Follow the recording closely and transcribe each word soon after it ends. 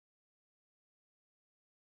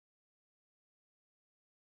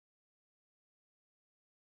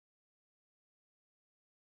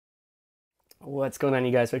What's going on,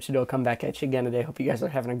 you guys? Rich Doe, come back at you again today. Hope you guys are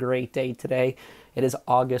having a great day today. It is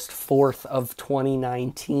August 4th of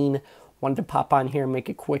 2019. Wanted to pop on here and make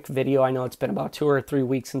a quick video. I know it's been about 2 or 3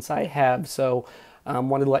 weeks since I have, so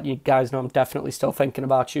wanted to let you guys know I'm definitely still thinking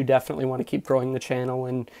about you. Definitely want to keep growing the channel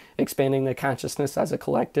and expanding the consciousness as a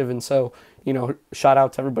collective. And so, shout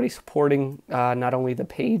out to everybody supporting not only the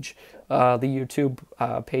page, the YouTube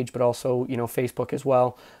page, but also, Facebook as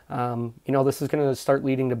well. This is going to start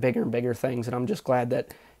leading to bigger and bigger things. And I'm just glad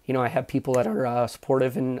that, I have people that are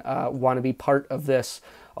supportive and want to be part of this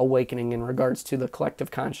awakening in regards to the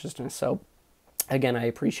collective consciousness. So again, I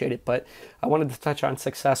appreciate it, but I wanted to touch on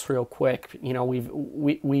success real quick.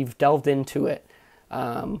 We've delved into it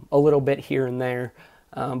a little bit here and there,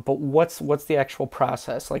 but what's the actual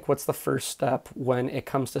process? Like, what's the first step when it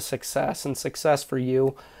comes to success? And success for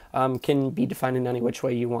you can be defined in any which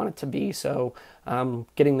way you want it to be. So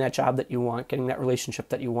getting that job that you want, getting that relationship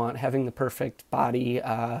that you want, having the perfect body,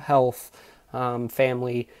 health,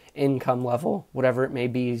 family, income level, whatever it may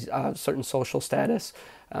be, certain social status.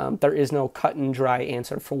 There is no cut and dry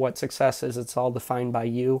answer for what success is. It's all defined by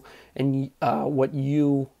you and what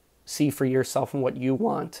you see for yourself and what you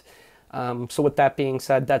want. So with that being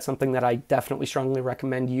said, that's something that I definitely strongly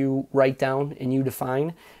recommend you write down and you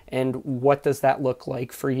define. And what does that look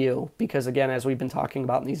like for you? Because again, as we've been talking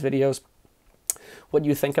about in these videos, what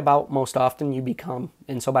you think about most often you become.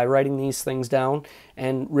 And so by writing these things down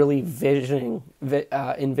and really envisioning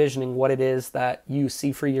what it is that you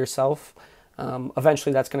see for yourself,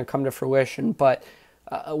 eventually that's going to come to fruition. But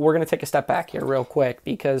we're going to take a step back here real quick,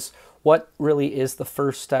 because what really is the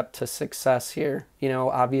first step to success here?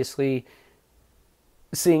 Obviously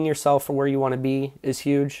seeing yourself for where you want to be is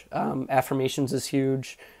huge. Affirmations is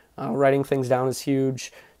huge. Writing things down is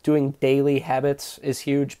huge. Doing daily habits is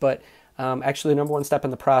huge. But actually the number one step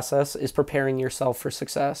in the process is preparing yourself for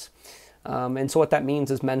success. And so what that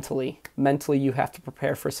means is mentally you have to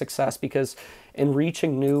prepare for success, because in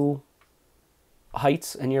reaching new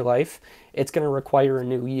heights in your life, it's going to require a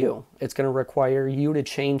new you. It's going to require you to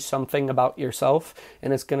change something about yourself,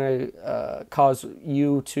 and it's going to cause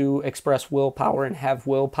you to express willpower and have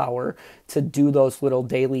willpower to do those little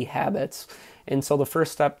daily habits. And so the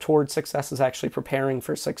first step towards success is actually preparing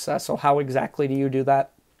for success. So how exactly do you do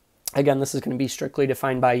that? Again, this is going to be strictly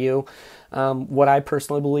defined by you. What I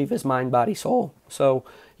personally believe is mind, body, soul. So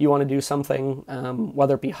you want to do something,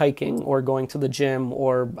 whether it be hiking or going to the gym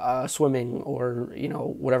or swimming or,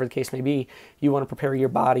 whatever the case may be. You want to prepare your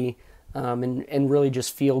body and really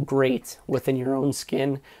just feel great within your own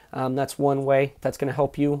skin. That's one way that's going to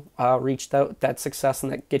help you reach that success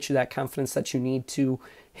and that get you that confidence that you need to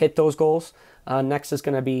hit those goals. Next is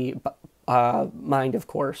going to be mind, of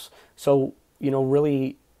course. So,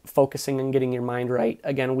 really focusing on getting your mind right.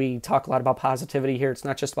 Again, we talk a lot about positivity here. It's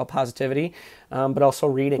not just about positivity, but also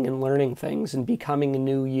reading and learning things and becoming a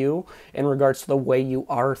new you in regards to the way you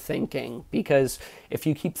are thinking. Because if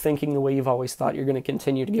you keep thinking the way you've always thought, you're going to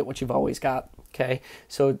continue to get what you've always got. Okay,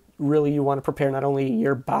 so really you want to prepare not only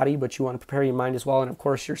your body, but you want to prepare your mind as well, and of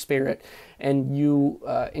course your spirit. And you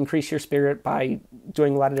increase your spirit by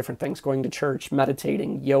doing a lot of different things: going to church,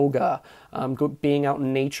 meditating, yoga, being out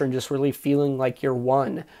in nature, and just really feeling like you're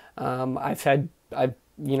one. I've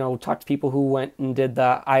talked to people who went and did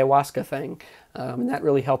the ayahuasca thing, and that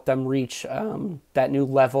really helped them reach that new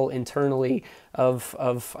level internally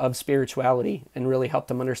of spirituality, and really helped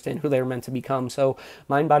them understand who they were meant to become. So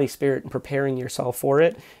mind, body, spirit, and preparing yourself for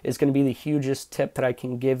it is going to be the hugest tip that I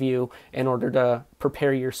can give you in order to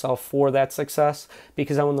prepare yourself for that success,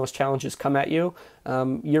 because then when those challenges come at you,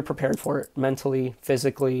 you're prepared for it mentally,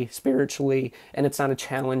 physically, spiritually, and it's not a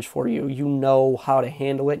challenge for you. You know how to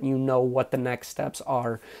handle it, and you know what the next steps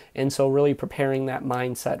are. And so really preparing that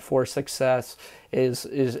mindset for success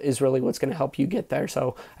is really what's going to help you get there.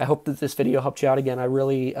 So I hope that this video helped you out. Again, I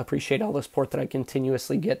really appreciate all the support that I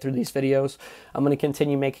continuously get through these videos. I'm going to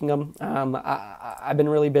continue making them. I've been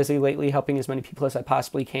really busy lately helping as many people as I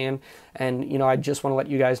possibly can. And, I just want to let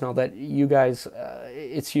you guys know that you guys,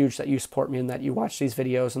 it's huge that you support me and that you watch these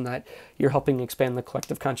videos and that you're helping expand the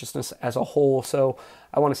collective consciousness as a whole. So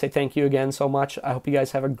I want to say thank you again so much. I hope you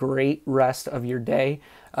guys have a great rest of your day,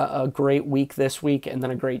 a great week this week, and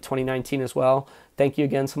then a great 2019 as well. Thank you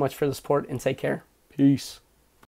again so much for the support, and take care. Peace.